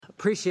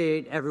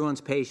Appreciate everyone's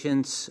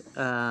patience.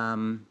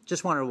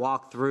 Just wanted to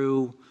walk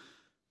through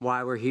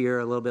why we're here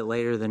a little bit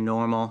later than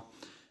normal.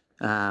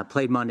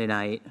 Played Monday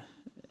night.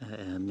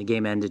 The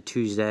game ended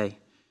Tuesday.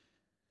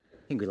 I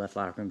think we left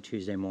locker room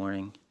Tuesday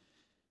morning.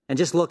 And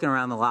just looking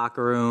around the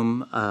locker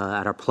room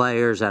at our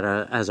players,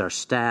 as our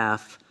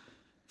staff,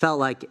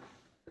 felt like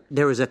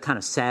there was a kind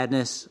of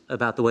sadness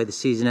about the way the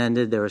season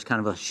ended. There was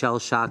kind of a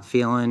shell-shocked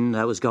feeling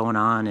that was going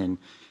on. And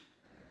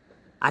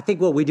I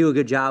think what we do a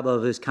good job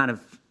of is kind of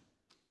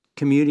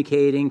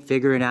communicating,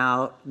 figuring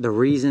out the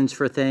reasons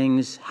for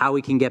things, how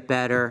we can get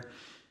better.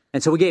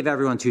 And so we gave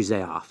everyone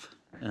Tuesday off.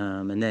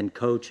 And then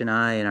Coach and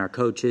I and our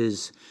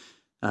coaches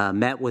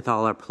met with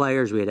all our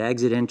players. We had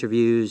exit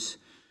interviews.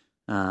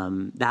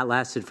 That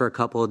lasted for a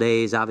couple of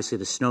days. Obviously,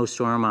 the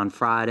snowstorm on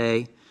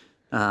Friday.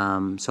 So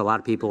a lot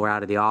of people were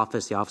out of the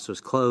office. The office was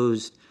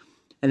closed.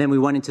 And then we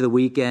went into the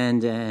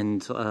weekend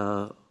and,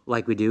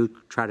 like we do,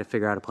 try to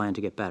figure out a plan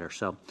to get better.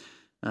 So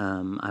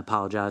I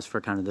apologize for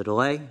kind of the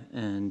delay,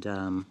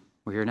 and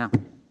we're here now.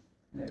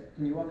 Nick,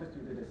 can you walk us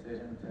through the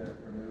decision to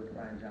remove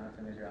Brian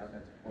Johnson as your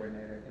offensive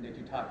coordinator? And did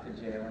you talk to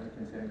Jalen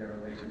considering their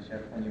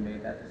relationship when you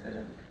made that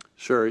decision?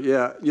 Sure.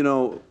 Yeah.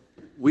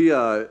 We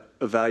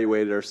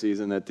evaluated our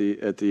season at the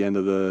end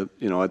of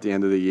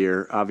the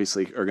year.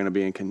 Obviously, are going to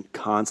be in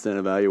constant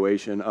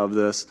evaluation of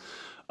this.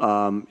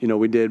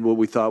 We did what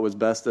we thought was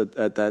best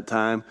at that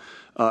time,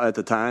 at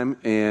the time,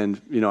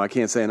 and I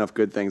can't say enough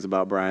good things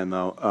about Brian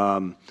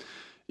though.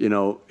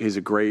 He's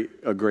a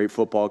great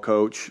football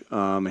coach,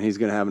 and he's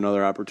going to have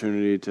another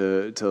opportunity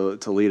to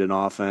lead an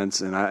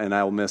offense, and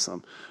I will miss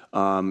him.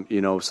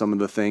 Some of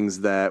the things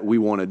that we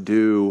want to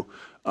do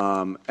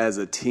as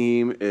a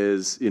team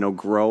is,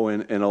 grow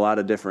in a lot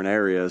of different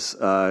areas,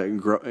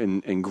 grow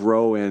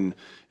in,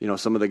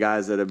 some of the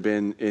guys that have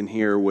been in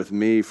here with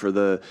me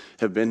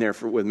have been there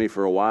with me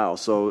for a while.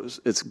 So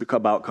it's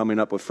about coming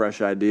up with fresh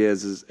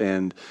ideas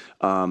and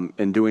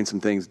doing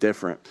some things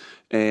different.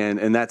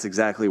 And that's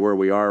exactly where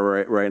we are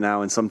right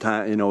now. And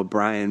sometimes,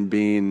 Brian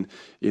being,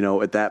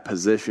 at that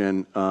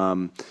position,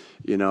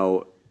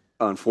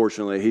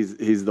 unfortunately,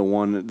 he's the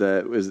one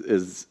that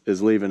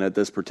is leaving at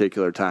this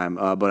particular time.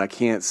 But I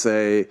can't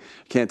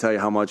tell you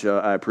how much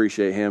I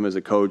appreciate him as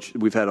a coach.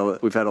 We've had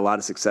a lot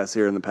of success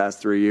here in the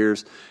past 3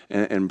 years,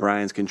 and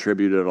Brian's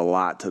contributed a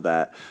lot to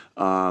that.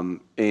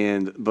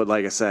 But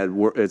like I said,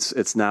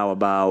 it's now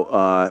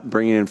about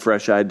bringing in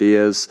fresh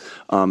ideas,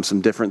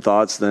 some different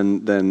thoughts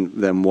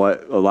than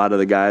what a lot of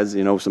the guys.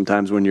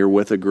 Sometimes when you're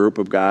with a group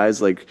of guys,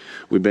 like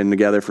we've been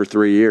together for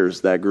 3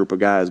 years, that group of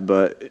guys.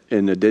 But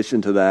in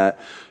addition to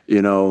that,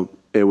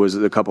 it was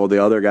a couple of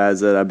the other guys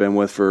that I've been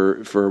with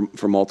for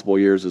multiple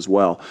years as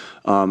well.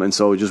 And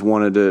so we just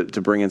wanted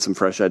to bring in some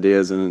fresh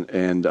ideas,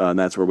 and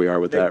that's where we are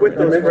with that. With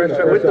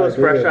those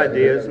fresh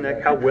ideas,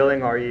 Nick, how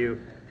willing are you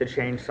to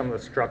change some of the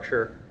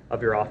structure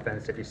of your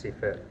offense if you see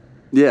fit?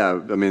 Yeah,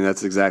 I mean,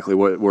 that's exactly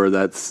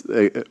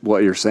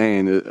what you're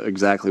saying,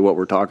 exactly what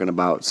we're talking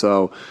about.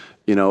 So,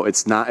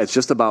 it's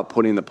just about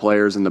putting the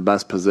players in the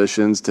best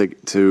positions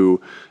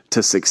to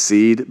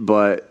succeed,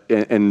 but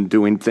and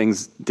doing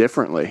things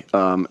differently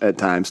at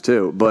times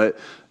too. But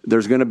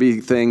there's going to be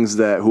things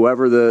that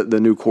whoever the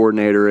new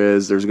coordinator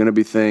is, there's going to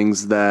be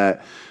things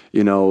that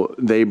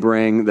they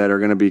bring that are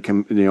going to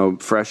be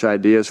fresh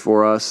ideas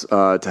for us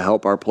to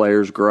help our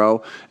players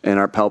grow and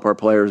help our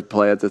players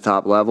play at the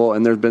top level.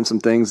 And there's been some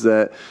things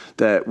that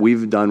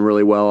we've done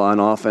really well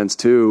on offense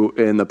too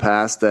in the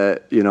past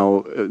that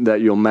that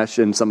you'll mesh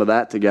in some of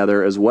that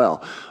together as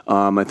well.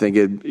 I think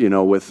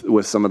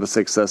with some of the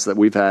success that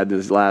we've had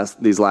these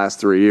last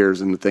 3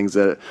 years and the things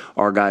that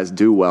our guys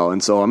do well.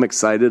 And so I'm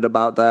excited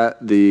about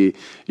that. The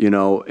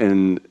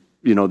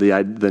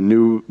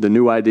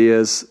new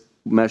ideas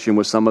meshing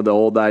with some of the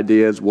old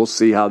ideas. We'll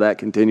see how that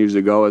continues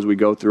to go as we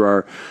go through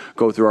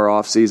our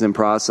off-season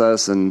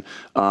process and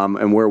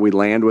where we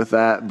land with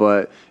that.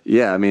 But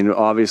yeah, I mean,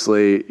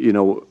 obviously,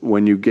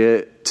 when you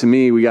get to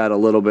me, we got a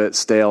little bit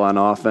stale on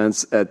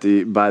offense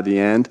by the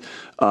end.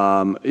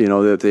 At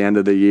the end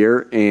of the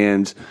year,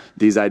 and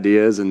these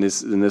ideas and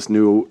this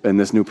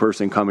new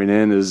person coming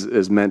in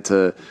is meant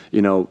to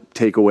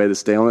take away the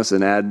staleness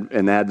and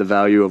add the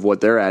value of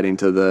what they're adding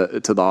to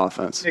the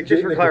offense. Nick,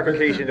 just for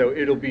clarification though,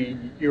 it'll be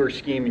your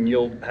scheme and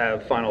you'll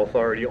have final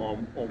authority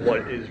on what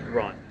is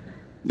run.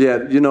 Yeah,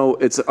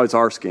 it's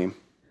our scheme.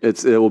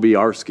 It will be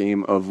our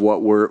scheme of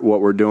what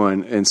we're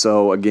doing, and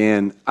so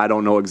again, I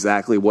don't know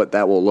exactly what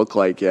that will look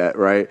like yet,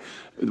 right?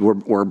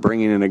 We're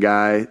bringing in a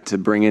guy to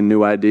bring in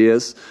new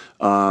ideas,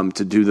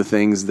 to do the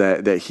things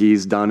that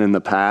he's done in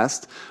the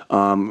past.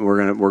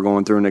 We're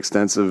going through an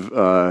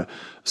extensive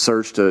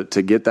search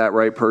to get that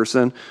right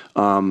person.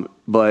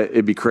 But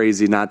it'd be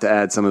crazy not to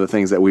add some of the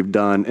things that we've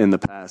done in the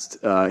past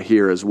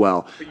here as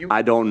well.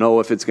 I don't know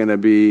if it's going to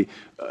be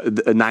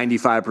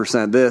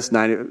 95% this,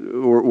 90.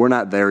 We're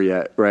not there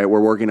yet, right?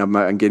 We're working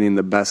on getting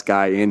the best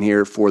guy in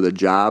here for the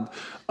job.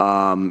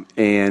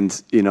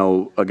 And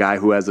a guy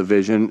who has a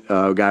vision,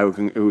 a guy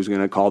who's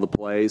going to call the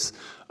plays,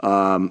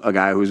 a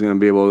guy who's going to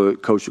be able to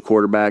coach the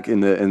quarterback in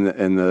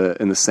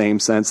the same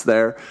sense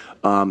there.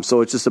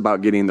 So it's just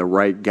about getting the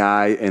right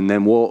guy, and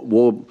then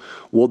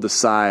we'll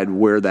decide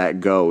where that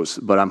goes.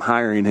 But I'm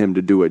hiring him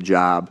to do a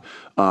job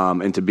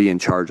and to be in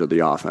charge of the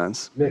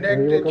offense. Nick,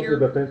 when you look up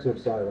the defensive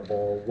side of the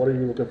ball, what are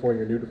you looking for in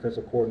your new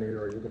defensive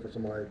coordinator? Are you looking for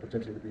somebody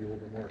potentially to be a little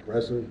bit more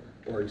aggressive,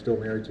 or are you still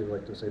married to,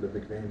 like, to say, the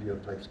Vic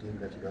Fangio type scheme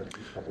that you guys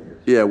used a couple of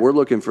years? Yeah, we're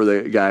looking for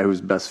the guy who's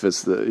best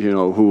fits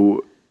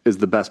who is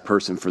the best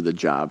person for the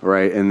job,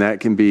 right? And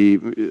that can be,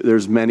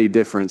 there's many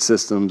different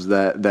systems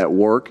that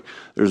work.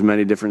 There's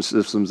many different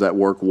systems that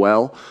work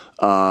well.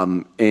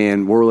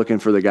 And we're looking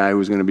for the guy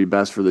who's going to be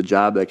best for the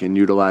job, that can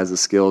utilize the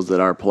skills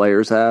that our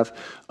players have,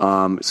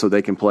 so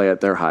they can play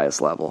at their highest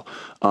level.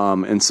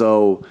 And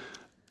so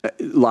a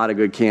lot of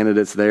good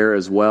candidates there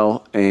as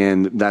well.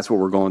 And that's what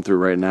we're going through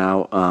right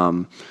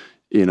now.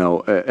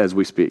 As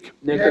we speak.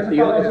 Nick, if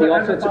the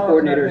offensive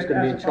coordinator is going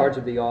to be in charge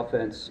of the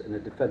offense and the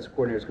defensive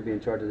coordinator is going to be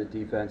in charge of the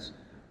defense,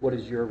 what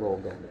is your role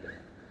going to be?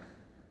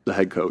 The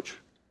head coach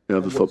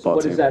of the football team.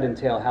 What does that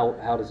entail?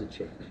 How does it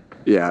change?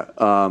 Yeah,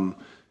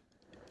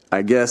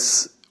 I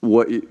guess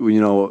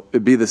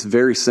it'd be this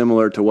very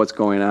similar to what's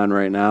going on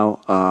right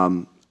now.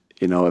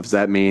 Does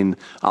that mean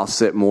I'll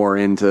sit more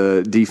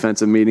into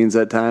defensive meetings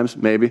at times?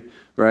 Maybe.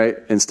 Right?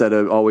 Instead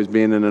of always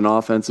being in an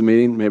offensive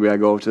meeting, maybe I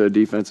go to a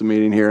defensive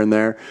meeting here and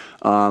there.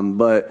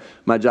 But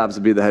my job is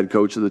to be the head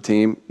coach of the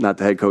team, not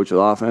the head coach of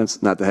the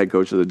offense, not the head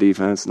coach of the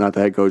defense, not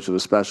the head coach of the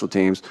special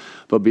teams,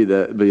 but be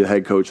the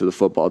head coach of the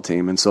football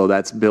team. And so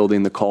that's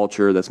building the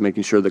culture. That's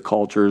making sure the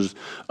culture's,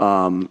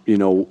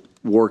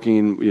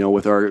 working,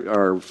 with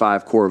our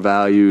 5 core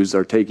values,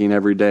 are taking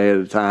every day at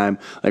a time.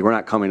 Like, we're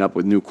not coming up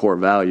with new core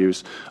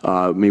values.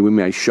 We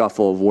may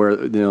shuffle of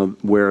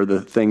where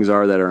the things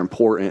are that are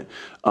important,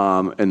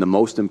 and the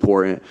most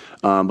important,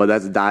 but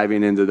that's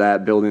diving into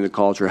that, building the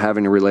culture,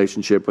 having a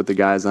relationship with the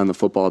guys on the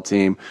football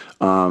team,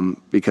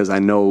 because I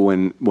know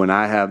when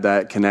I have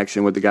that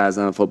connection with the guys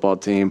on the football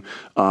team,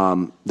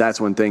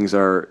 that's when things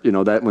are,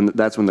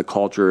 that's when the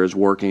culture is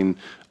working,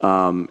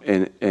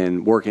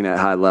 and working at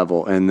high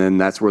level, and then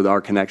that's where our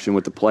connection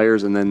with the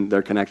players and then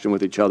their connection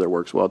with each other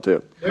works well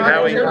too.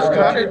 How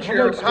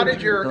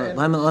did your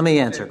Let me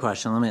answer a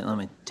question. Let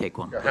me take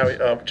one. Howie,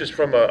 just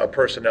from a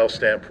personnel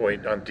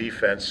standpoint on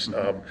defense,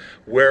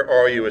 where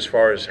are you as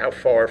far as how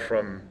far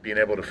from being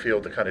able to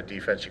field the kind of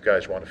defense you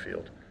guys want to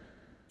field?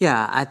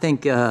 Yeah, I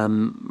think,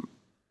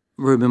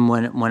 Ruben,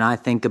 when I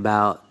think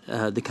about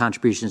the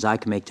contributions I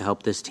can make to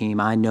help this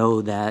team, I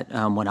know that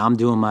when I'm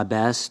doing my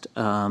best,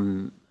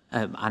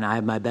 and I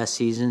have my best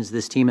seasons,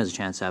 this team has a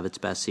chance to have its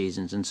best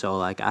seasons. And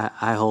so,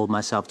 I hold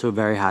myself to a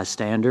very high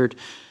standard.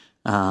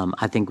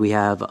 I think we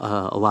have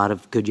a lot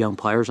of good young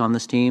players on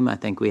this team. I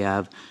think we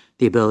have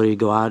the ability to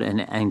go out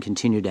and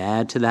continue to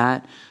add to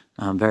that.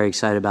 I'm very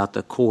excited about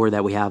the core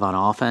that we have on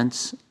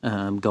offense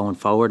going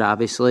forward,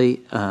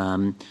 obviously.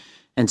 And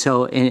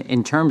so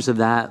in terms of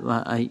that,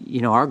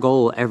 our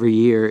goal every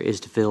year is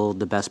to field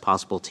the best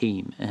possible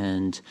team.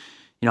 And,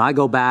 I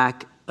go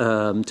back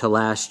to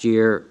last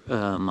year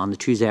on the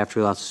Tuesday after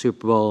we lost the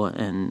Super Bowl,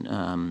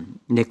 and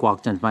Nick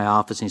walked into my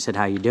office and he said,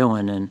 "How you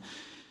doing?"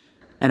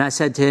 And I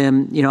said to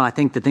him, I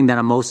think the thing that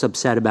I'm most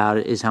upset about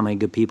is how many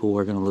good people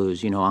we're going to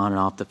lose, on and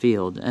off the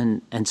field.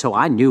 And so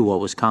I knew what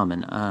was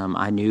coming.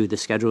 I knew the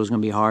schedule was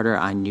going to be harder.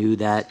 I knew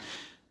that,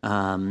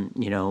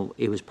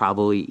 it was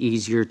probably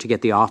easier to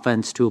get the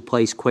offense to a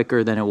place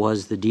quicker than it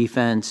was the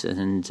defense.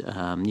 And,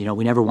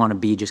 we never want to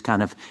be just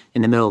kind of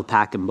in the middle of the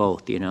pack in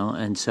both,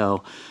 And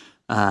so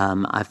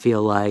I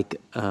feel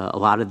like a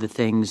lot of the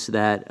things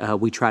that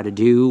we try to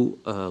do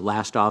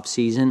last off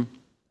season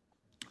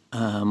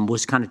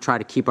was kind of try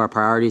to keep our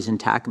priorities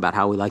intact about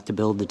how we like to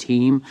build the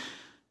team.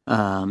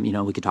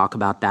 We could talk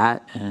about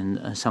that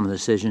and some of the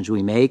decisions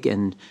we make.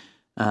 And,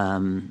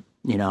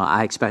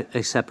 I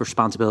accept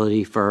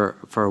responsibility for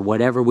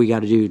whatever we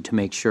got to do to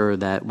make sure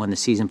that when the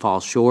season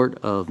falls short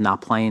of not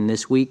playing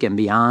this week and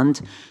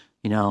beyond,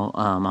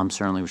 I'm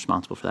certainly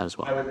responsible for that as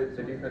well. How is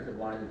the defensive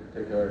line in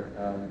particular?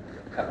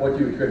 What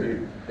do you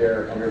attribute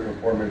their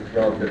underperformance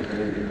relative to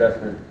the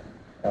investment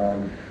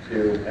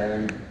to?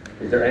 And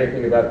is there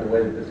anything about the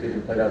way that the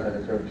season played out that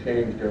has sort of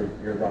changed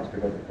your roster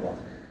building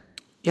philosophy?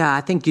 Yeah,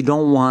 I think you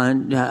don't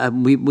want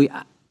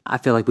I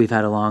feel like we've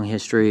had a long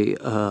history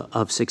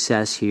of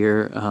success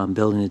here,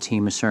 building the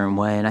team a certain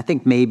way. And I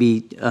think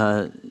maybe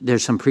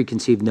there's some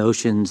preconceived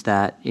notions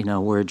that,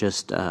 we're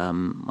just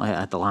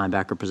at the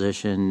linebacker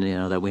position,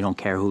 that we don't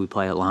care who we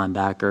play at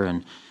linebacker.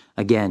 And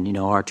again,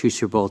 our 2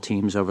 Super Bowl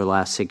teams over the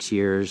last 6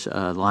 years, the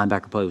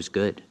linebacker play was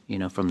good,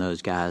 from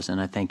those guys. And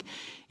I think,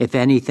 if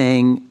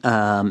anything,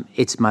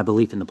 it's my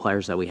belief in the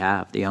players that we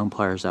have, the young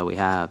players that we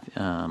have.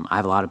 I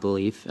have a lot of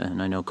belief,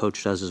 and I know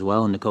Coach does as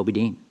well, in Nakobe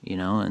Dean,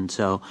 and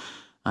so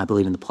I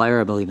believe in the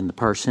player. I believe in the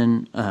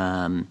person.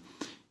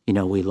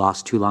 We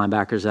lost 2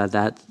 linebackers at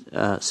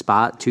that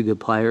spot, 2 good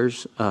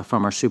players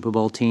from our Super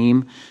Bowl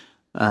team.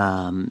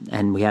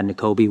 And we had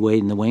Nakobe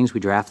waiting in the wings. We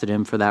drafted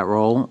him for that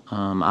role.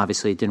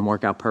 Obviously, it didn't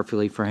work out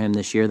perfectly for him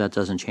this year. That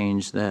doesn't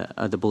change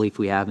the belief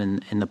we have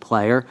in the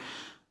player.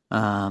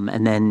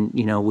 And then,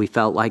 we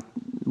felt like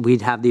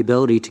we'd have the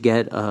ability to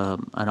get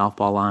an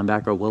off-ball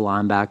linebacker, a will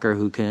linebacker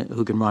who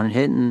can run and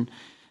hit. And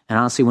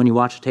honestly, when you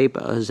watch the tape,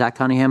 Zach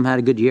Cunningham had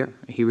a good year.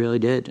 He really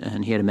did.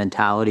 And he had a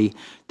mentality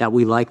that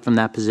we liked from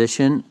that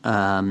position.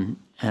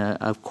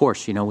 Of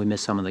course, we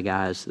missed some of the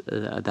guys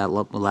that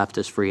left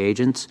as free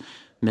agents,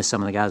 missed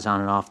some of the guys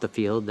on and off the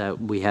field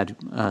that we had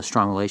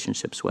strong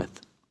relationships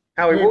with.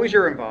 Howie, what was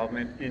your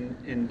involvement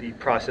in the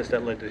process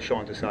that led to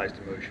Sean Desai's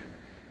demotion?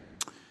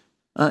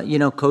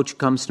 Coach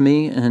comes to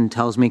me and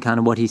tells me kind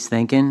of what he's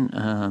thinking.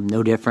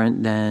 No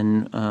different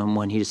than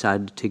when he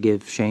decided to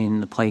give Shane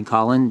the play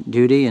calling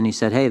duty, and he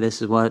said, "Hey,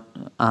 this is what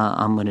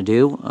I'm going to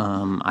do."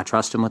 I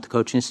trust him with the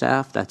coaching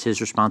staff. That's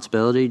his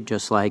responsibility,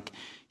 just like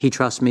he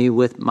trusts me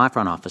with my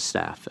front office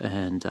staff,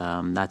 and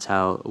that's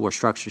how we're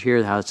structured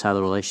here. That's how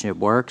the relationship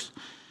works.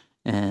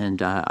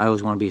 And I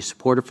always want to be a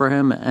supporter for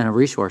him and a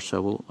resource.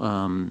 So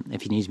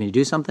if he needs me to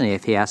do something,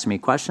 if he asks me a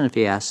question, if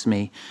he asks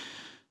me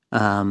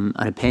an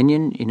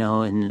opinion,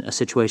 in a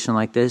situation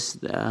like this,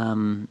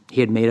 he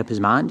had made up his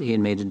mind, he had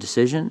made a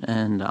decision,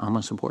 and I'm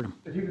going to support him.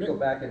 If you could go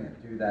back and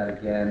do that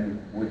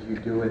again, would you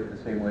do it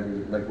the same way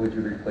would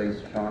you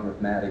replace Sean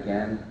with Matt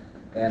again?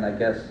 And I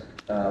guess,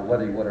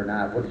 whether you would or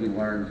not, what did you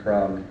learn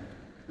from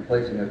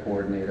replacing a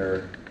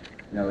coordinator,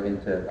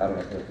 into, I don't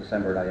know if it was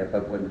December or not yet,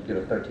 but when,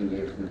 13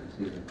 games into the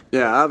season?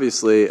 Yeah,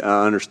 obviously,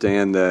 I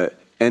understand that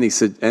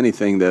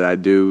anything that I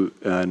do,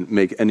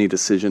 make any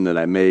decision that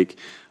I make,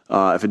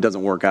 if it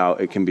doesn't work out,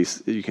 you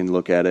can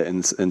look at it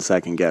and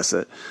second guess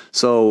it.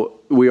 So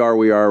we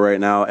are right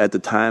now. At the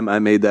time I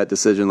made that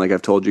decision, like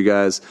I've told you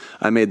guys,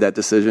 I made that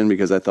decision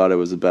because I thought it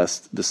was the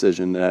best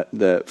decision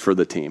that for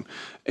the team.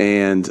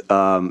 And,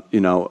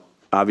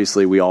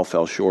 obviously we all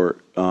fell short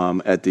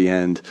at the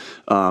end,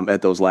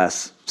 at those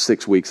last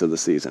 6 weeks of the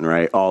season,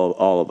 right?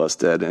 All of us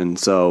did. And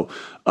so,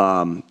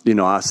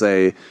 I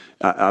say,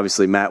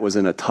 obviously Matt was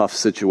in a tough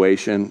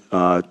situation,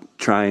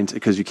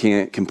 because you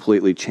can't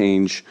completely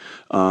change,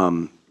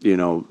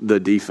 the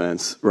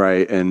defense,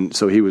 right? And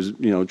so he was,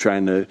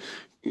 trying to,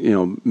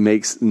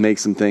 make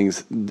some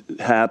things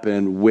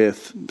happen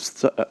with,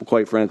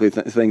 quite frankly,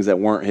 things that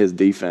weren't his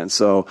defense.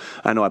 So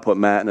I know I put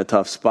Matt in a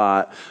tough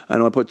spot. I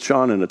know I put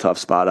Sean in a tough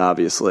spot,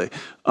 obviously.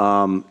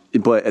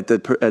 But at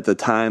the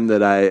time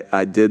that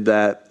I did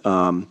that,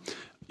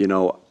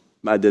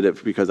 I did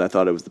it because I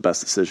thought it was the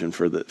best decision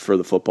for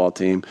the football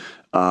team.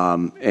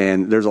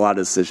 And there's a lot of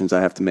decisions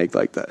I have to make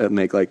like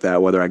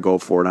that, whether I go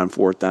for it on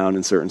fourth down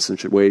in certain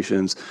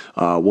situations,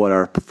 what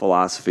our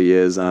philosophy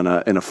is in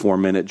a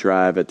 4-minute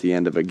drive at the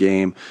end of a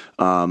game.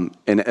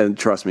 And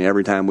trust me,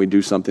 every time we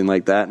do something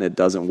like that and it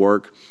doesn't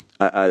work,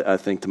 I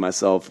think to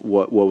myself,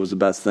 what was the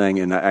best thing?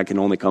 And I can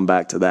only come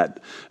back to that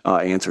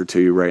answer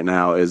to you right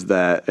now is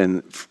that,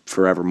 and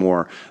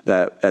forevermore,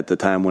 that at the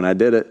time when I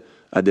did it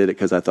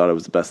because I thought it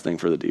was the best thing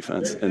for the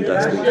defense. And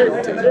that's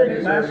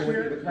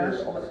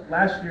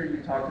last year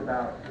you talked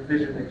about the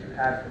vision that you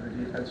had for the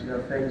defense,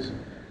 things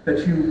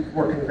that you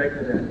were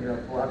convicted in,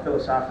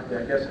 philosophically.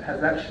 I guess,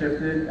 has that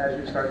shifted as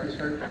you start this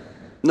search?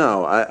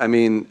 No, I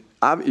mean,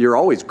 you're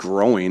always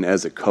growing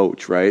as a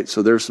coach, right?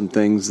 So there's some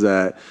things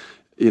that,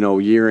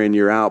 year in,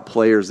 year out,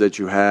 players that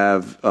you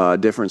have,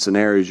 different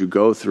scenarios you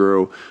go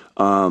through,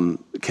 can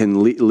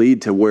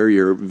lead to where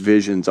your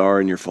visions are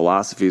and your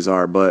philosophies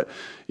are. But,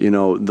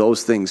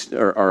 those things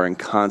are in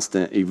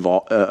constant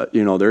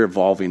they're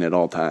evolving at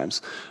all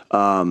times.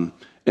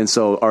 And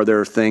so are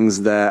there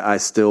things that I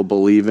still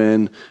believe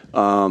in,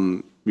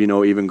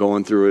 even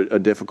going through a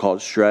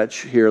difficult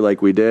stretch here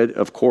like we did?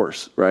 Of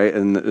course, right?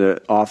 And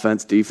the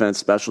offense, defense,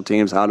 special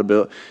teams, how to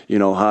build,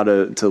 how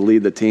to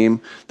lead the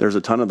team. There's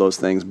a ton of those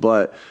things.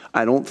 But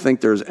I don't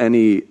think there's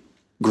any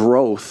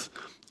growth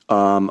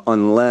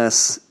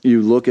unless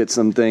you look at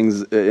some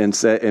things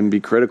and be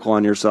critical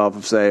on yourself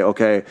and say,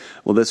 okay,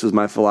 well, this was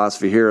my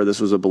philosophy here, or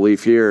this was a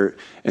belief here,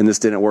 and this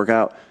didn't work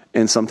out.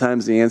 And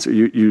sometimes the answer,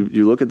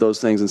 you look at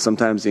those things, and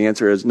sometimes the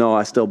answer is, no,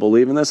 I still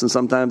believe in this. And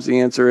sometimes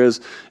the answer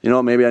is,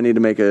 maybe I need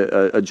to make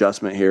a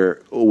adjustment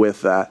here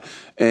with that.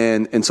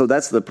 And so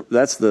that's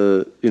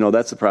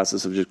the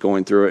process of just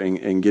going through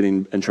it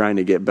and trying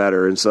to get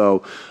better. And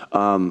so,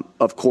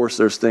 of course,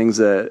 there's things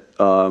that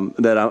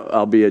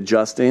I'll be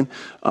adjusting,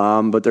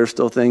 but there's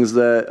still things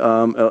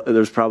that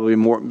there's probably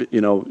more.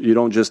 You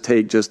don't just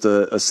take just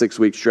a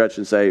 6-week stretch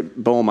and say,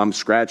 boom, I'm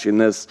scratching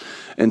this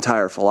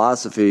entire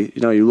philosophy.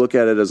 You look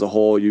at it as a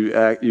whole. You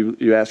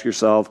ask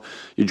yourself,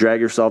 you drag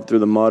yourself through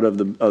the mud of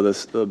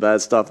the bad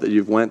stuff that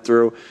you've went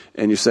through,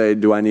 and you say,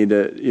 do I need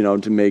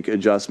to make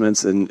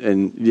adjustments?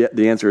 And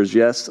the answer is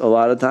yes a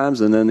lot of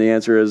times, and then the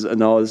answer is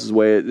no, this is the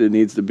way it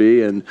needs to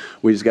be, and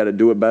we just got to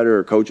do it better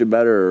or coach it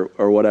better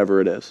or whatever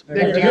it is.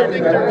 Nick, do you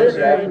think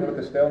there's with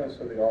the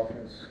staleness of the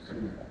offense,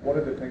 what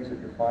are the things that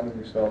you're finding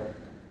yourself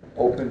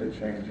open to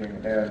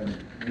changing,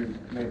 and you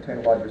maintain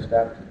a lot of your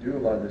staff to do a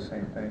lot of the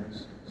same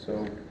things?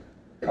 So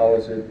how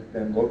has it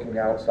been looking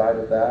outside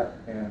of that,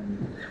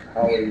 and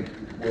Howie,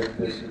 with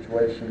this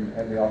situation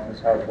and the offense,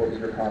 what was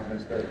your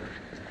confidence that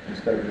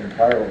instead of the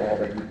entire wall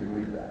that you could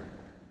lead that?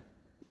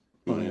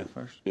 You want to go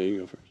first? Yeah,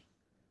 you go first.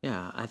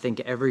 Yeah, I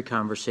think every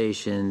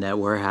conversation that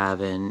we're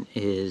having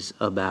is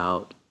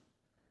about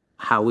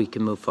how we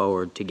can move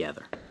forward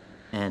together.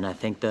 And I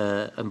think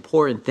the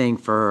important thing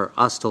for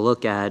us to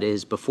look at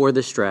is before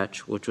the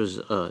stretch, which was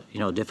a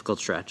difficult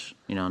stretch,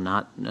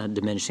 not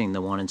diminishing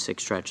the 1-6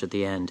 stretch at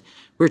the end.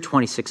 We were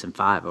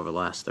 26-5 over the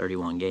last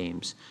 31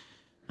 games.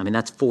 I mean,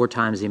 that's 4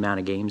 times the amount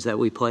of games that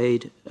we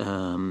played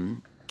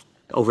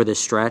over this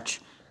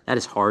stretch. That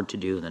is hard to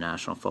do in the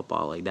National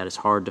Football League. That is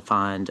hard to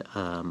find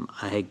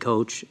a head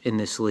coach in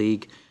this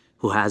league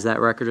who has that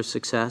record of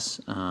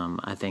success.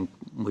 I think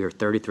we were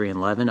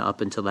 33-11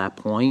 up until that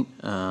point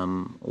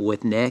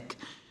with Nick.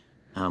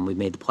 We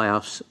made the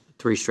playoffs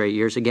 3 straight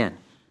years. Again,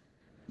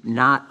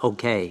 not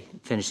okay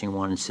finishing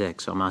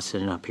 1-6, so I'm not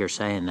sitting up here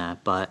saying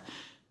that, but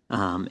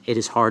it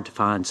is hard to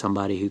find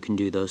somebody who can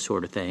do those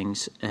sort of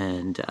things.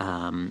 And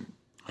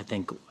I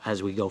think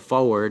as we go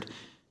forward,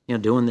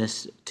 doing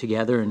this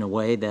together in a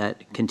way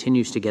that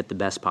continues to get the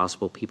best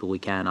possible people we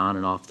can on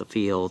and off the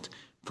field.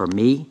 For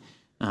me,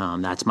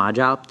 that's my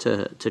job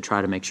to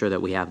try to make sure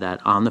that we have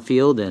that on the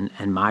field,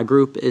 and my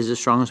group is as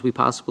strong as we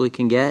possibly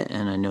can get,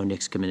 and I know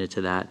Nick's committed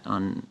to that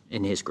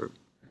in his group.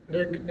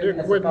 Nick,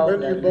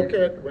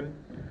 when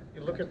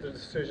you look at the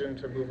decision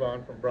to move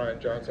on from Brian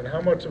Johnson,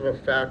 how much of a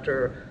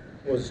factor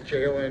was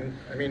Jalen?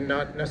 I mean,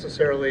 not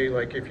necessarily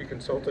like if you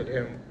consulted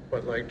him,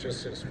 but like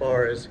just as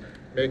far as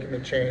making the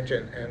change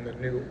and the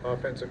new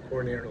offensive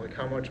coordinator, like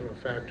how much of a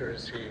factor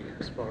is he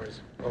as far as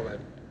all that?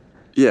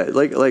 Yeah,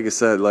 like I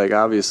said,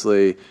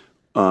 obviously,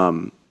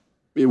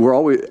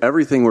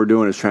 everything we're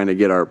doing is trying to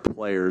get our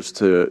players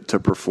to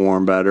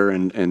perform better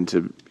and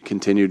to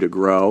continue to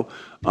grow.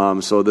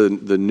 So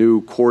the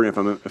new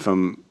coordinator, if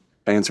I'm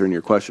answering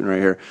your question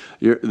right here,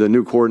 the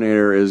new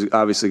coordinator is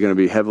obviously going to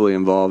be heavily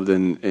involved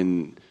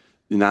in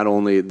not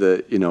only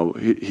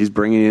he's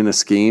bringing in a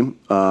scheme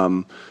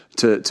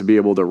to be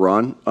able to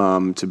run,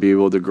 to be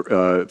able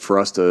to for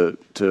us to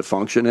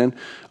function in,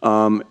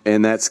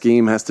 and that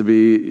scheme has to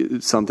be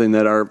something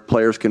that our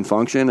players can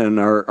function and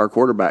our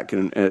quarterback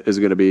is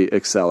going to be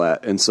excel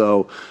at. And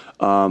so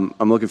I'm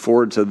looking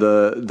forward to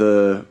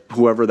the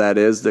whoever that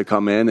is to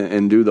come in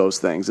and do those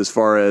things. As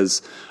far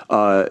as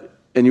and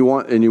you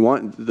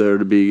want there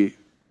to be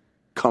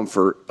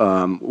comfort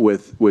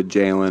with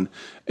Jalen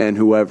and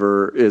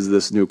whoever is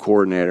this new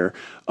coordinator.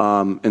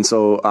 And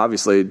so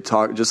obviously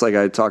just like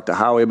I talked to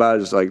Howie about it,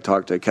 just like I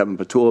talked to Kevin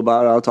Patul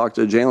about it, I'll talk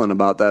to Jalen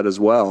about that as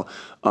well.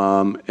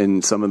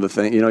 And some of the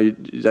things,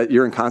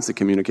 you're in constant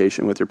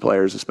communication with your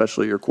players,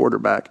 especially your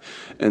quarterback.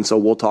 And so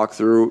we'll talk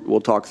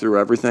through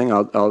everything.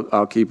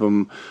 I'll keep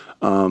him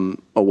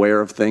aware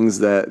of things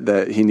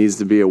that he needs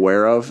to be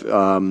aware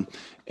of.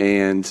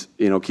 And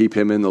keep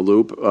him in the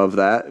loop of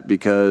that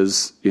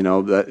because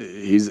that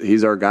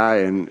he's our guy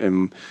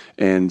and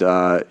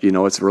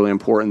it's really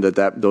important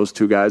that those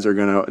two guys are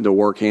going to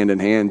work hand in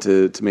hand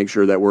to make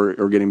sure that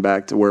we're getting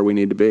back to where we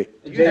need to be.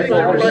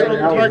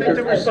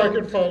 If I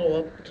could follow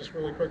up just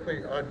really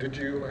quickly, did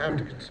you have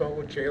to consult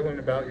with Jalen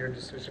about your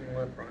decision to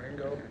let Brian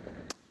go?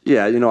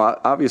 Yeah,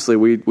 obviously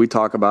we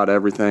talk about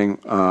everything,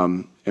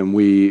 and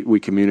we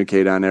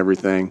communicate on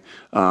everything.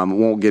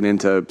 Won't get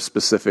into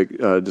specific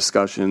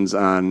discussions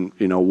on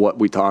what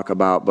we talk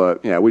about,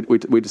 but yeah,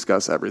 we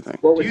discuss everything.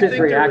 What was his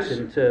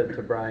reaction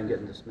to Brian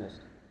getting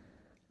dismissed?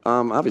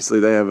 Obviously,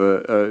 they have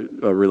a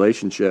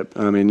relationship.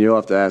 I mean, you'll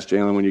have to ask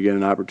Jalen when you get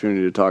an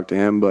opportunity to talk to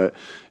him. But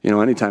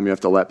anytime you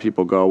have to let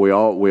people go, we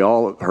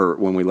all hurt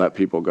when we let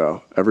people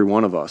go. Every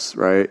one of us,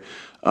 right?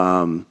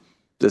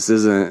 This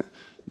is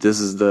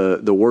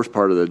the worst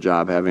part of the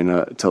job, having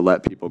to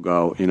let people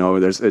go.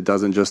 It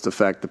doesn't just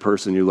affect the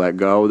person you let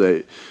go.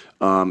 It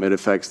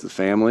affects the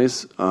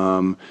families,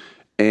 and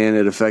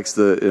it affects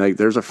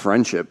there's a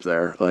friendship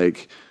there,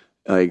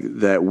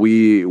 that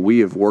we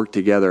have worked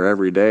together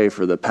every day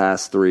for the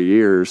past 3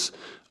 years,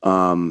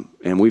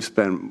 and we've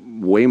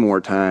spent way more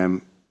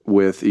time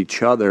with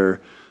each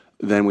other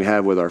than we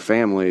have with our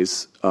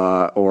families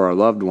or our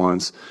loved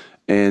ones,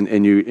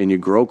 and you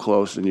grow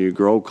close and you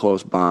grow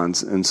close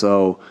bonds, and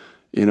so.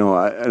 I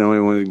don't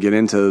even want to get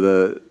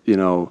into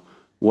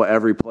what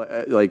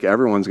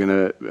everyone's going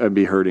to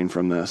be hurting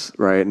from this,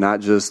 right? Not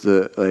just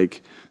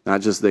the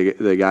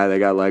guy that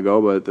got let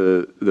go, but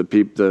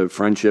the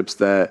friendships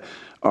that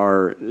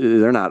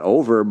they're not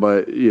over,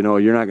 but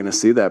you're not going to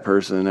see that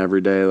person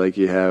every day like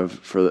you have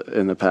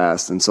in the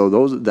past, and so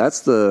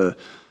that's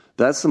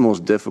the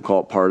most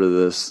difficult part of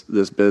this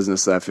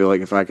business. I feel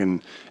like if I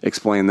can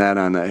explain that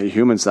on the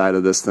human side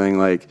of this thing,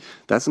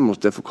 that's the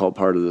most difficult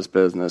part of this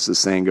business is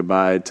saying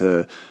goodbye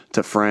to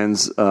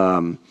friends,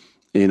 and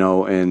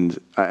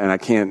I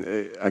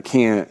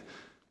can't.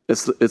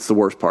 It's the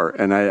worst part,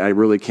 and I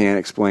really can't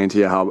explain to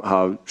you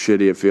how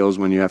shitty it feels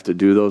when you have to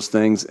do those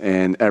things,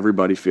 and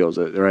everybody feels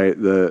it, right?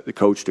 The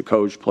coach to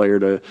coach, player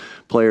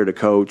to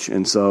coach,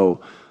 and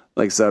so.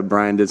 Like I said,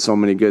 Brian did so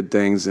many good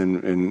things,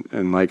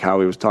 and like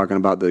how he was talking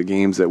about the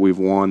games that we've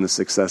won, the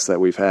success that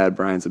we've had,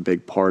 Brian's a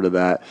big part of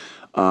that.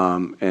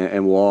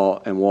 and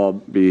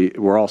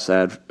we're all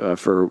sad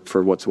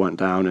for what's went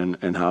down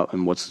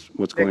and what's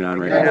going on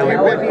right now.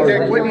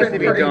 What needs to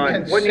be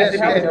done? What needs to be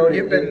done?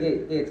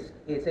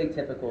 It's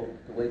atypical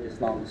to wait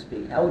this long to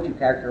speak. How would you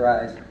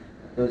characterize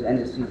those end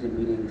of season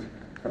meetings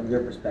from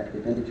your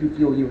perspective? And did you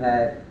feel you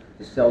had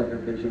to sell your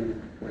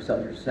vision or sell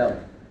yourself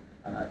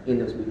in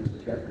those meetings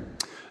with Jeffrey?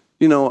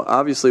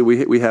 Obviously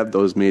we have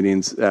those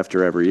meetings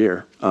after every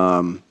year.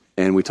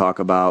 And we talk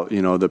about,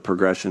 the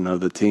progression of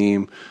the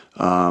team,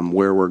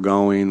 where we're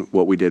going,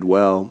 what we did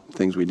well,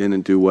 things we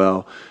didn't do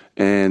well.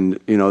 And,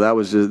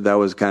 that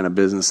was kind of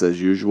business as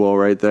usual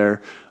right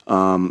there.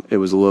 It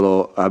was a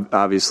little,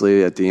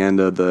 obviously at the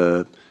end of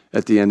the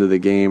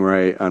game,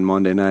 right, on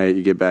Monday night,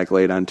 you get back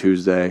late on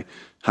Tuesday.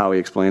 Howie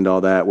explained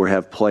all that. We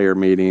have player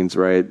meetings,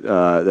 right?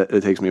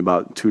 It takes me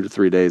about 2 to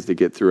 3 days to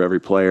get through every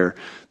player.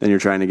 Then you're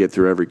trying to get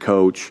through every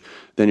coach.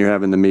 Then you're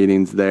having the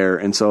meetings there,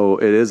 and so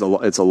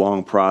it's a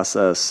long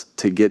process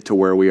to get to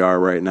where we are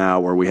right now,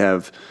 where we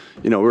have,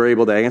 we're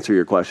able to answer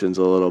your questions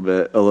a little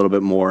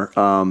bit more,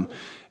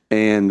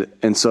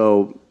 and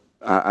so.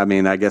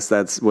 I guess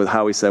that's what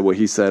Howie said. What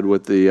he said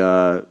with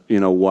the,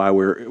 why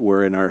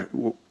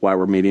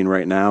we're meeting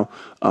right now.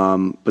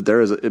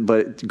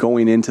 But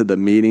going into the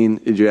meeting,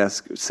 did you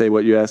say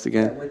what you asked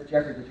again? Yeah, with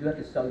Jeffrey, did you have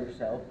to sell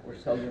yourself or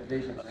sell your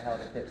vision for how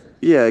to fix it?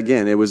 Yeah,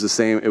 again, it was the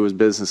same. It was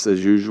business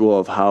as usual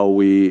of how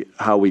we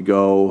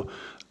go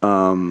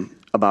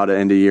about an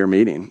end of year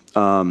meeting.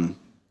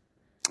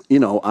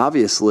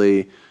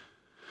 Obviously.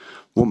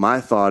 Well,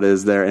 my thought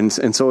is there, and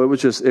so it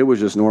was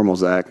just normal,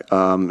 Zach.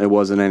 It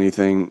wasn't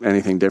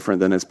anything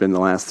different than it's been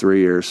the last 3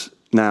 years.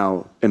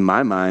 Now, in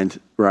my mind,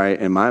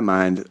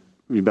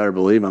 you better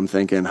believe I'm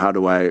thinking, how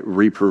do I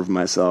reprove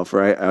myself,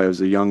 right? I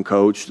was a young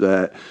coach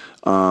that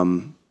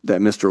Mr.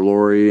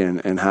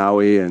 Lurie and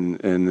Howie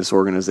and this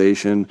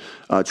organization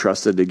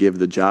trusted to give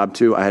the job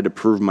to. I had to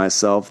prove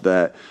myself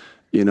that.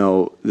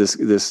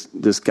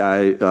 This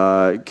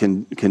guy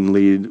can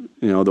lead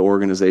the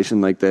organization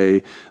like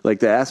they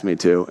asked me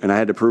to, and I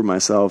had to prove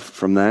myself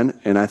from then.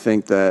 And I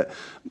think that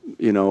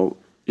you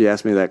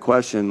asked me that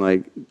question,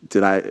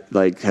 did I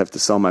have to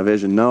sell my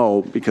vision?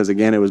 No, because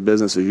again, it was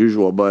business as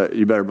usual. But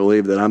you better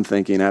believe that I'm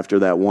thinking after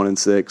that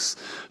 1-6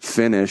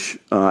 finish,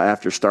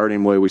 after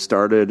starting the way we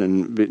started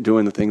and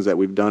doing the things that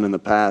we've done in the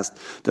past,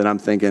 that I'm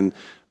thinking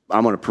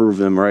I'm going to prove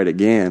them right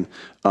again.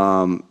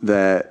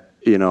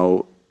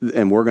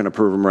 And we're going to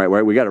prove them right.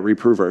 We got to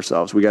reprove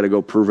ourselves. We got to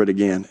go prove it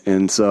again.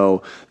 And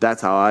so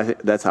that's how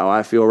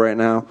I feel right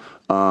now.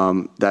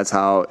 That's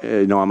how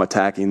I'm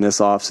attacking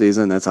this off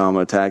season. That's how I'm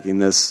attacking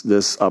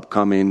this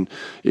upcoming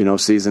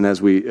season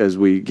as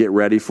we get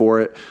ready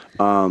for it.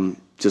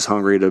 Just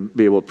hungry to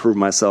be able to prove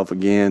myself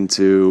again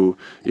to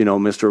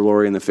Mr.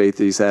 Lurie and the faith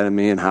that he's had in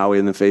me, and Howie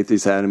and the faith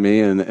he's had in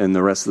me, and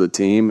the rest of the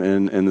team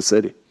and the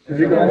city.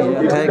 Can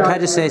I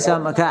just say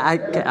something?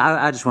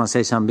 I just want to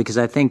say something because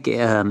I think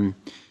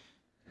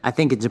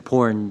it's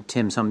important,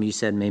 Tim, something you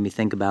said made me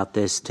think about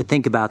this, to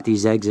think about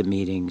these exit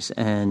meetings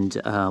and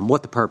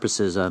what the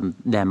purposes of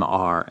them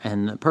are.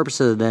 And the purpose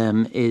of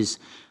them is,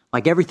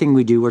 like everything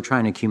we do, we're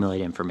trying to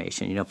accumulate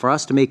information. For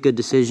us to make good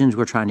decisions,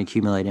 we're trying to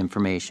accumulate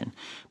information.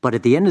 But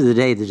at the end of the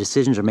day, the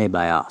decisions are made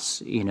by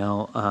us.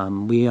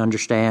 We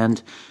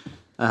understand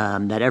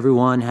that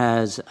everyone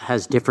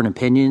has different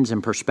opinions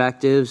and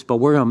perspectives, but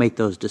we're going to make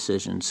those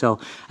decisions. So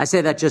I say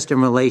that just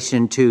in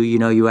relation to,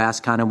 you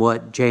asked kind of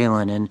what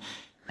Jalen,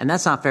 and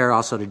that's not fair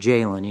also to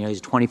Jalen. He's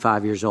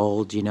 25 years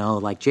old.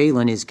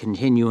 Jalen is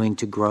continuing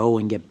to grow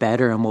and get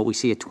better. And what we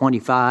see at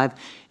 25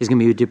 is going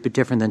to be a bit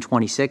different than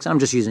 26. I'm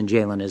just using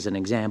Jalen as an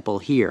example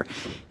here.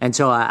 And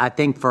so I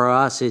think for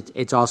us,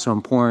 it's also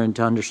important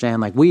to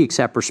understand, we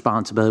accept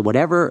responsibility.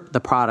 Whatever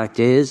the product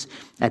is,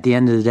 at the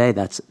end of the day,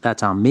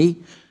 that's on me.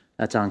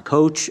 That's on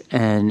coach,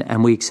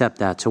 and we accept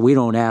that. So we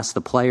don't ask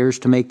the players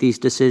to make these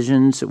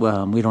decisions.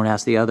 We don't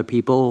ask the other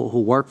people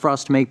who work for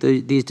us to make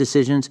these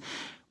decisions.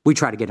 We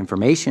try to get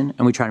information,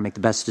 and we try to make the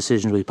best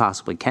decisions we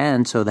possibly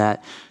can so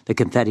that the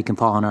confetti can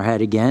fall on our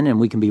head again and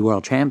we can be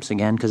world champs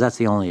again, because that's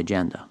the only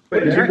agenda.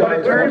 But in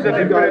terms of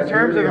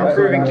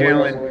improving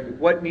Jalen,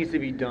 what needs to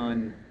be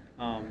done,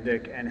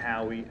 Nick and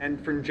Howie, and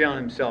for Jalen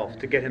himself,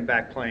 to get him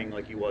back playing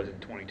like he was in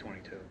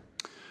 2022?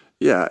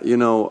 Yeah,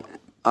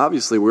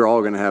 obviously we're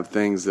all going to have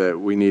things that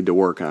we need to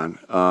work on.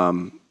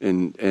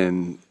 And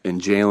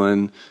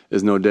Jalen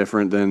is no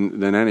different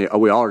than any.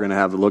 We all are going to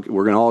have a look.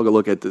 We're going to all go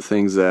look at the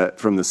things that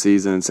from the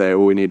season and say,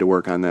 we need to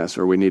work on this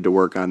or we need to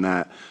work on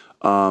that.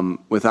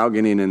 Without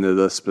getting into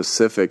the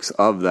specifics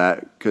of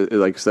that, 'cause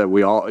like I said,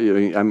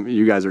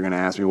 you guys are going to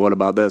ask me, what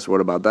about this?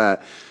 What about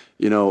that?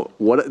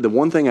 The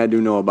one thing I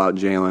do know about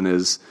Jalen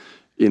is,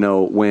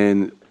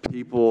 when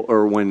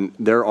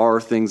there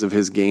are things of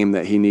his game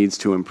that he needs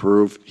to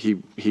improve,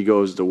 he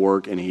goes to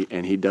work and he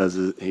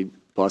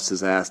busts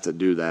his ass to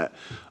do that.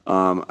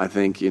 I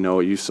think,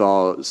 you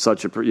saw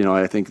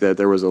I think that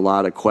there was a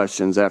lot of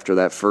questions after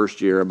that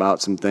first year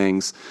about some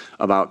things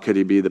about could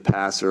he be the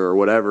passer or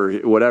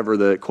whatever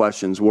the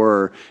questions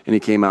were. And he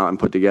came out and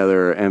put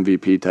together an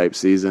MVP type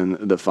season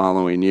the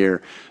following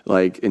year,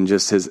 and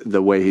just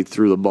the way he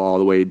threw the ball,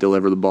 the way he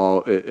delivered the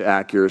ball,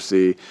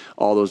 accuracy,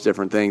 all those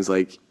different things.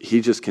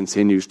 He just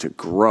continues to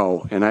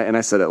grow. And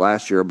I said it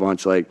last year a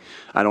bunch, I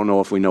don't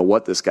know if we know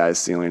what this guy's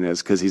ceiling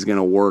is, because he's going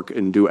to work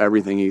and do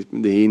everything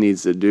he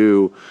needs to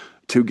do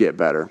to get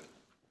better.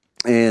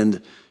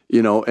 And,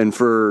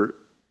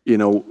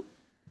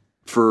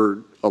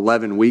 for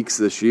 11 weeks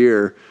this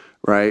year,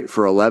 right?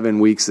 For 11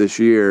 weeks this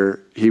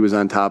year, he was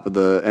on top of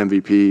the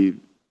MVP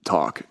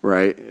talk,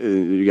 right?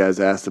 You guys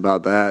asked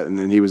about that. And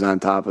then he was on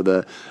top of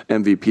the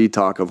MVP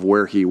talk of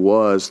where he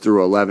was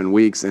through 11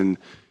 weeks. And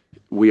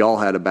we all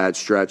had a bad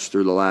stretch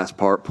through the last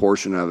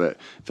portion of it.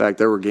 In fact,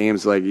 there were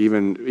games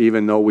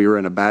even though we were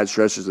in a bad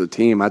stretch as a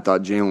team, I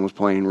thought Jalen was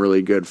playing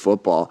really good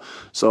football.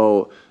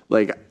 So,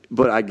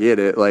 but I get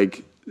it.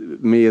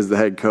 Me as the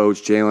head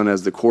coach, Jalen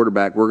as the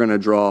quarterback, we're going to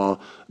draw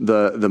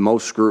the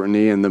most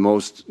scrutiny and the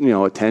most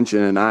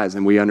attention and eyes,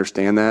 and we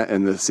understand that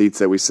in the seats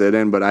that we sit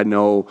in. But I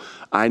know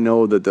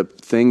that the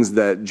things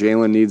that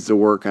Jalen needs to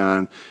work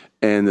on,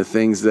 and the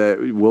things that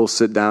we'll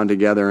sit down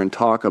together and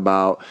talk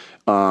about.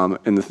 I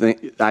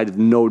have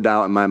no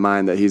doubt in my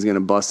mind that he's going to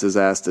bust his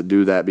ass to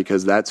do that,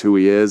 because that's who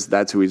he is.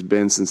 That's who he's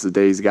been since the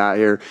day he's got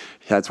here.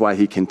 That's why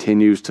he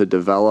continues to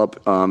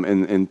develop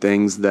in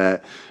things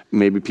that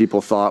maybe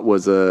people thought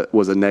was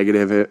a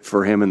negative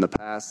for him in the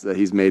past, that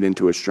he's made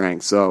into a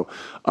strength. So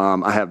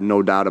I have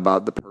no doubt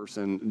about the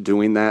person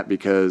doing that,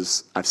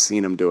 because I've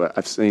seen him do it.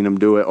 I've seen him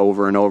do it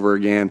over and over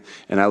again,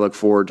 and I look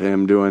forward to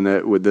him doing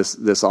it with this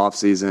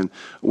offseason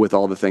with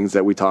all the things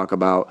that we talk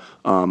about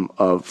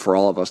for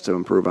all of us to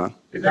improve on.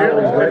 Howie,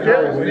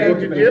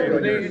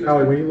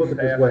 when you look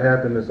at what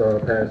happened this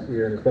past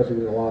year, and especially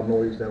with a lot of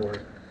noise that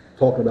were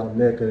talking about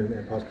Nick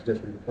and possibly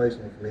potentially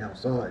replacing him from the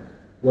outside,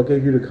 what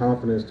gave you the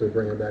confidence to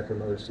bring him back for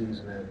another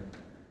season and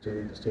to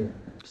lead this team?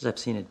 Because I've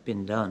seen it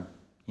been done.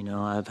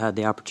 I've had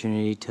the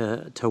opportunity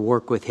to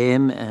work with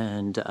him,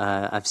 and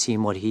I've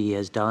seen what he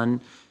has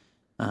done,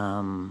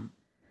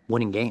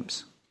 winning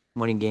games,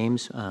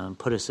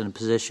 put us in a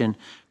position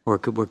where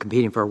we're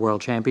competing for a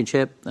world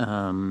championship,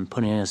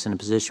 putting us in a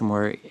position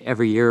where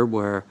every year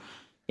we're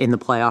in the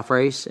playoff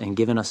race and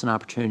giving us an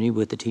opportunity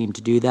with the team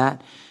to do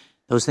that.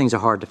 Those things are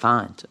hard to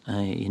find.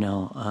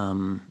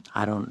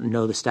 I don't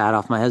know the stat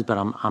off my head, but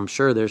I'm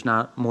sure there's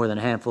not more than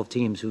a handful of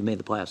teams who've made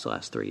the playoffs the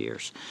last 3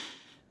 years.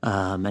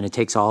 And it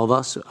takes all of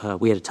us.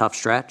 We had a tough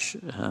stretch.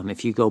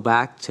 If you go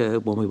back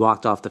to when we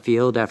walked off the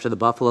field after the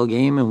Buffalo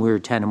game and we were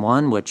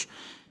 10-1, which,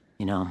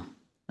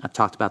 I've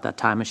talked about that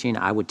time machine.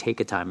 I would take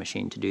a time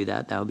machine to do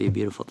that. That would be a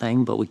beautiful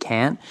thing, but we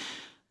can't.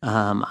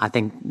 I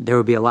think there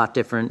would be a lot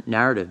different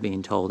narrative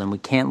being told, and we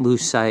can't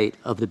lose sight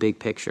of the big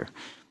picture.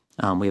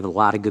 We have a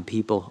lot of good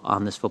people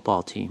on this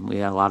football team. We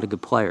got a lot of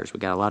good players. We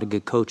got a lot of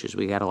good coaches.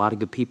 We got a lot of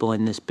good people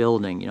in this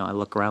building. I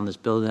look around this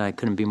building, I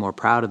couldn't be more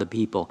proud of the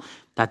people.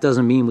 That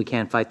doesn't mean we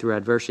can't fight through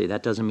adversity.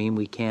 That doesn't mean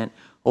we can't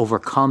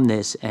overcome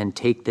this and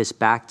take this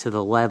back to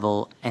the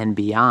level and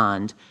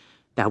beyond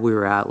that we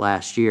were at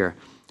last year.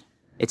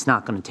 It's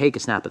not going to take a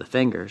snap of the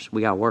fingers.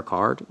 We got to work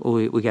hard.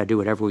 We got to do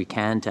whatever we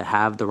can to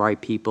have the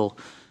right people,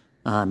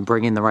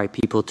 bring in the right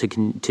people to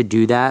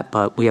do that.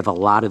 But we have a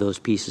lot of those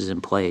pieces in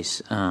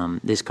place.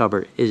 This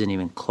cupboard isn't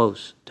even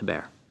close to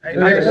bare.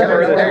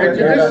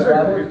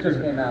 Robert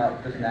just came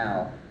out just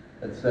now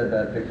that said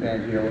that Vic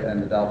Fangio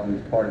and the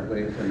Dolphins parted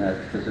ways, and that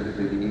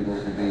specifically the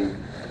Eagles will be.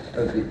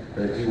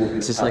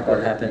 It's just like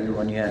what happened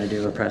when you had to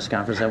do a press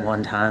conference at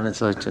one time. It's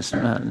like just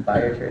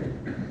buyer trade.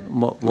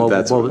 What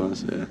was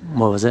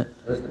it?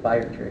 It was the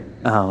buyer trade.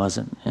 Oh, it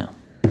wasn't. Yeah.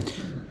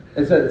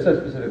 It says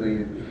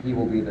specifically he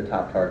will be the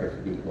top target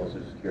for the Eagles.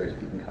 I'm just curious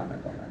if you can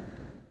comment on that.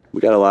 We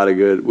got a lot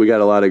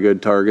of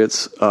good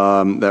targets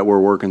that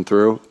we're working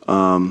through.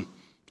 And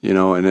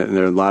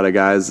there are a lot of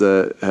guys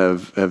that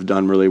have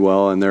done really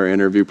well in their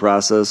interview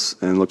process,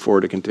 and look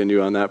forward to continue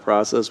on that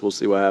process. We'll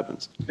see what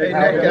happens. Hey,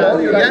 Nick,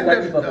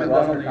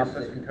 the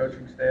assistant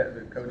coaching staff,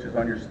 the coaches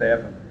on your staff,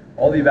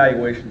 all the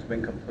evaluations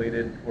been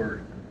completed,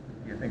 or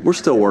you think we're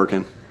still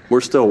working?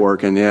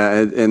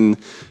 Yeah,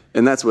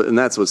 and that's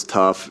what's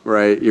tough,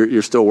 right?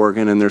 You're still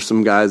working, and there's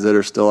some guys that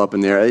are still up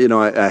in the air.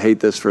 I hate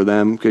this for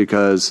them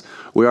because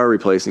we are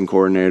replacing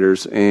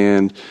coordinators,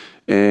 and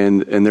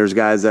there's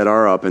guys that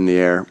are up in the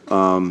air,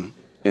 and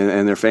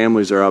their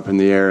families are up in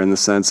the air in the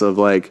sense of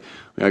I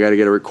got to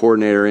get a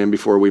coordinator in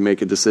before we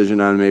make a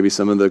decision on maybe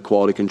some of the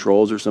quality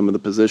controls or some of the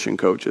position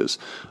coaches.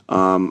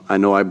 I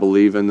know I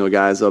believe in the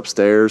guys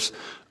upstairs,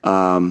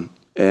 and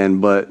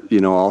But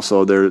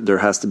also there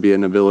has to be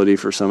an ability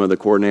for some of the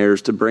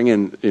coordinators to bring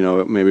in,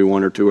 maybe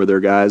one or two of their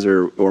guys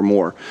or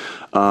more.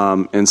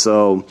 And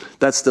so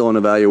that's still an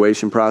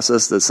evaluation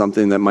process. That's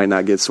something that might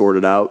not get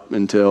sorted out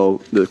until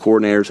the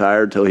coordinator's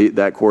hired, until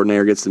that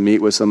coordinator gets to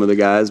meet with some of the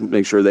guys,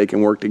 make sure they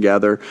can work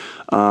together.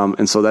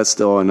 And so that's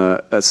still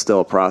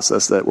a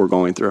process that we're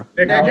going through.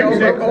 Nick,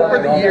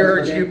 over the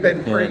years, you've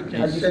been pretty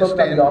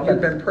consistent.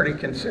 You've been pretty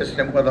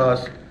consistent with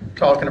us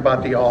talking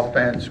about the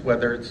offense,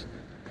 whether it's,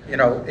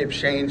 if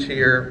Shane's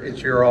here,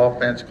 it's your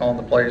offense, calling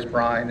the plays,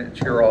 Brian, it's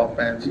your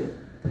offense.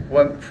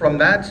 From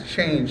that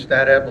change,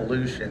 that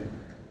evolution,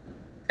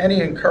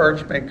 any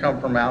encouragement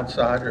come from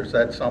outside, or is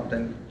that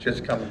something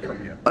just coming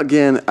from you?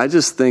 Again, I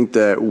just think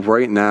that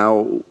right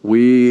now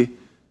we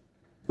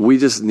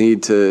just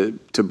need to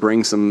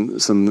bring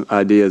some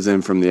ideas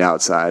in from the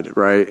outside,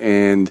 right?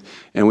 And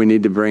we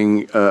need to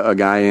bring a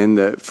guy in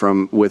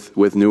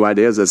with new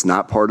ideas that's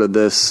not part of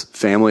this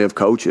family of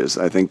coaches.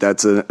 I think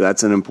that's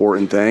an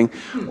important thing.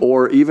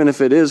 Or even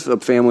if it is a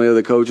family of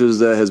the coaches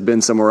that has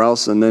been somewhere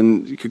else, and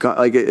then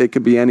it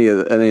could be any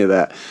of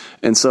that.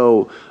 And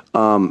so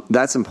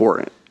that's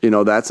important.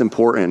 That's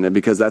important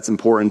because that's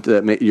important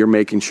that you're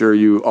making sure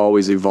you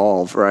always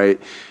evolve,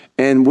 right?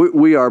 And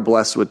we are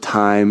blessed with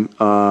time,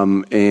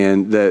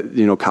 and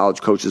that,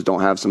 college coaches don't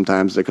have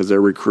sometimes because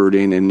they're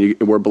recruiting, and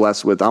we're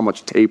blessed with how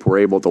much tape we're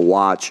able to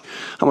watch,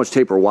 how much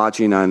tape we're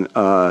watching on,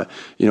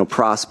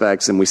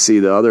 prospects, and we see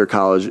the other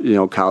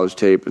college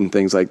tape and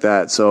things like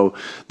that. So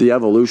the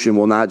evolution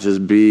will not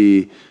just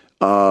be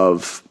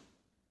of,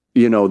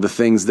 the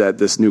things that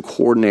this new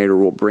coordinator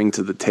will bring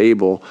to the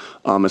table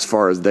as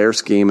far as their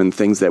scheme and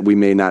things that we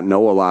may not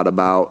know a lot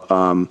about,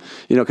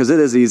 because it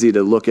is easy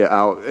to look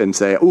out and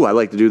say, oh, I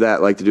like to do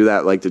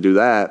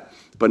that,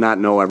 but not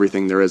know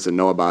everything there is to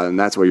know about it. And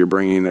that's why you're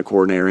bringing a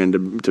coordinator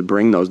in to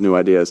bring those new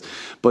ideas.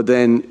 But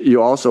then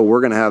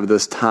we're going to have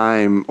this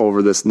time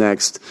over this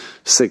next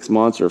 6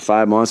 months or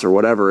 5 months or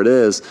whatever it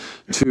is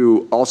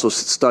to also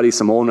study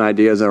some own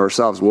ideas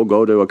ourselves. We'll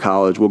go to a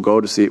college.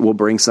 We'll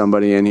bring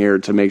somebody in here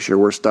to make sure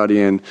we're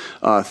studying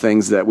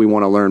things that we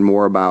want to learn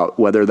more about,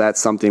 whether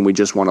that's something we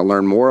just want to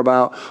learn more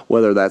about,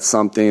 whether that's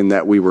something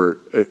that we were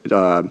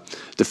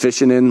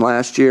deficient in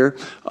last year.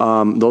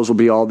 Those will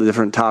be all the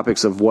different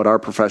topics of what our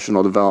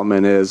professional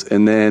development is.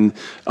 And then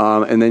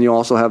you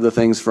also have the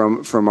things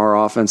from our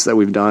offense that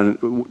we've done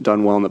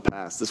well in the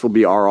past. This will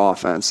be our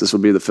offense. This will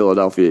be the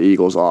Philadelphia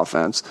Eagles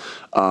offense,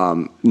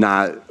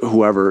 not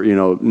whoever,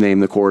 name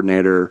the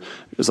coordinator's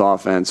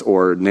offense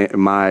or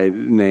my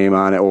name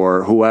on it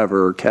or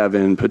whoever,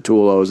 Kevin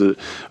Patullo's. It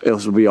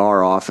will be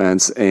our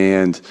offense,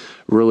 and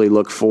really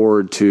look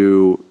forward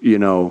to,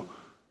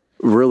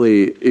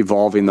 really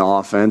evolving the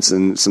offense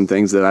and some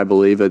things that I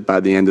believe that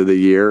by the end of the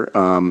year,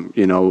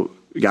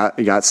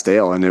 got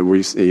stale, and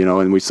we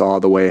saw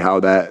the way how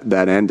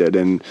that ended.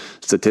 And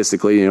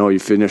statistically, you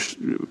finished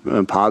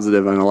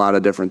positive on a lot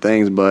of different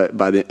things, but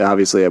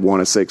obviously at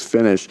 1-6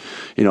 finish,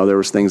 there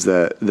was things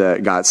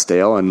that got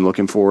stale. And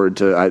looking forward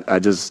to,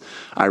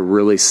 I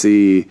really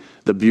see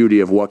the beauty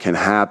of what can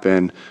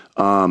happen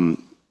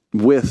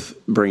with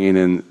bringing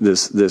in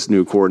this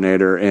new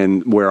coordinator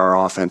and where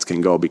our offense can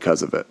go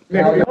because of it.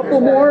 Now, a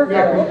couple more. Why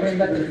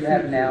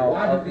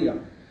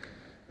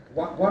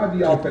did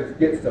the offense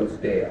get so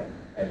stale?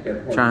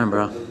 Trying,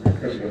 bro.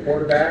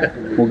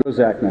 We'll go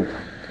Zach next.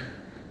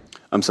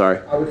 I'm sorry.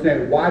 I was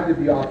saying, why did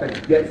the offense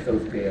get so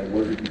stale?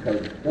 Was it because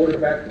of the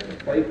quarterback, was it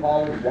play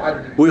calling? Why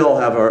did we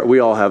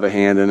all have a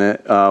hand in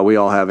it.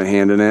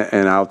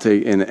 And I'll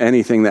take in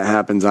anything that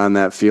happens on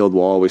that field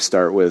will always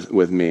start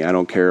with me. I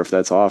don't care if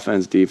that's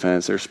offense,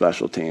 defense, or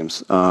special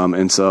teams.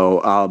 And so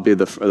I'll be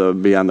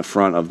on the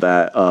front of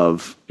that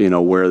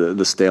where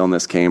the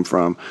staleness came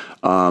from.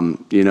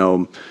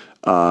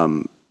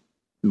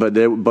 But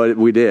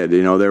we did,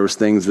 there was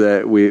things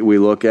that we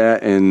look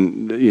at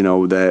and,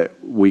 that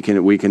we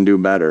can do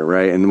better,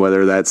 right? And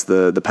whether that's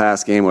the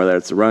pass game, whether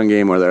it's the run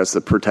game, whether that's the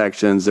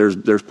protections,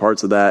 there's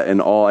parts of that in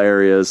all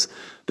areas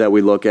that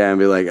we look at and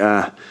be like,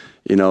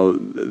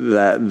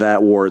 that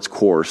wore its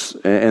course.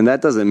 And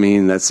that doesn't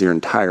mean that's your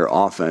entire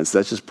offense.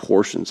 That's just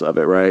portions of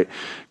it, right?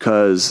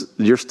 Because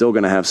you're still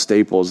going to have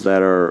staples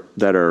that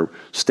are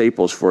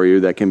staples for you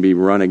that can be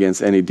run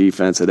against any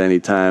defense at any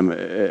time,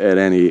 at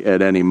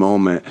any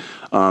moment.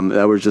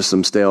 That was just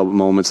some stale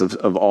moments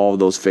of all of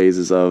those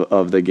phases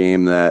of the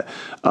game that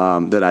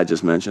I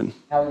just mentioned.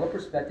 Howie, what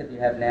perspective do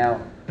you have now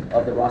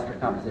of the roster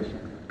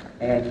composition?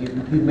 And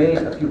you made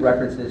a few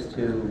references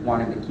to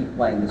wanting to keep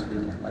playing this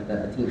weekend, like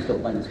a team still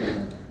playing this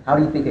weekend. How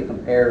do you think it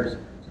compares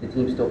to the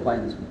team still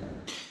playing this weekend?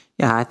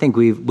 Yeah, I think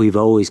we've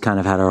always kind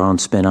of had our own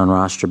spin on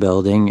roster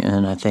building,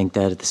 and I think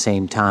that at the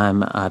same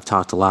time, I've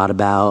talked a lot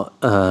about,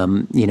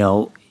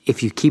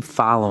 if you keep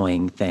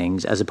following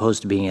things as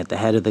opposed to being at the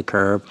head of the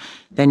curve,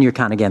 then you're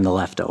kind of getting the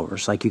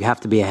leftovers. Like, you have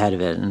to be ahead of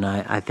it, and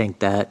I think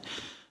that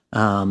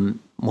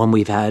when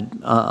we've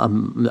had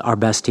our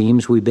best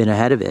teams, we've been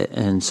ahead of it.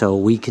 And so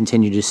we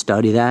continue to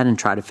study that and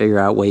try to figure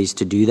out ways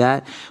to do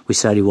that. We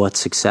study what's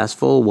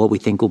successful, what we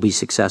think will be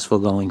successful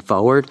going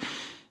forward.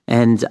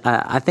 And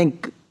I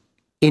think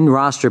in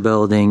roster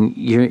building,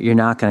 you're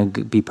not going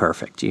to be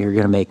perfect. You're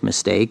going to make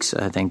mistakes.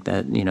 I think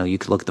that, you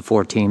could look at the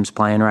 4 teams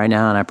playing right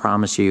now, and I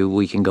promise you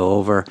we can go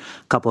over a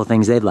couple of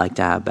things they'd like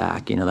to have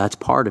back. That's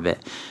part of it.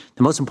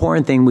 The most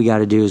important thing we got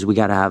to do is we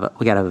got to have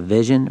a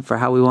vision for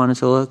how we want it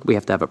to look. We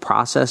have to have a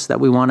process that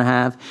we want to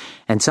have.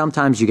 And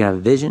sometimes you can have a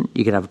vision,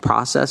 you can have a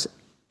process,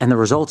 and the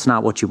result's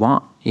not what you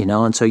want,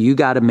 And so you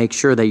got to make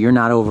sure that you're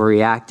not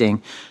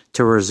overreacting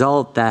to a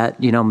result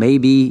that,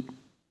 maybe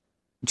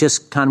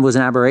just kind of was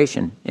an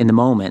aberration in the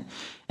moment.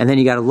 And then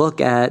you got to look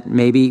at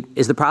maybe,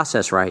 is the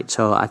process right?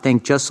 So I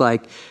think just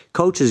like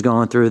coaches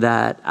going through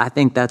that, I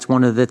think that's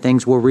one of the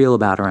things we're real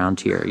about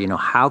around here.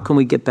 How can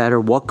we get better?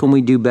 What can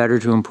we do better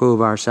to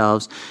improve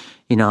ourselves?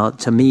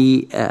 To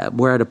me,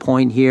 we're at a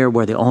point here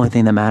where the only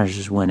thing that matters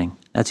is winning.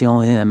 That's the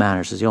only thing that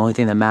matters. The only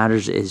thing that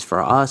matters is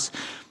for us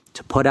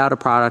to put out a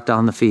product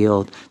on the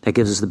field that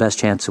gives us the best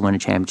chance to win a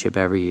championship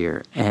every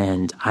year.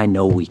 And I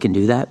know we can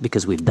do that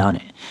because we've done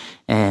it.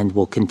 And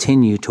we'll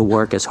continue to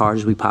work as hard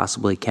as we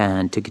possibly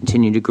can to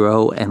continue to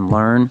grow and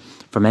learn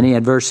from any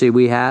adversity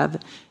we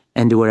have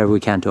and do whatever we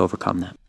can to overcome that.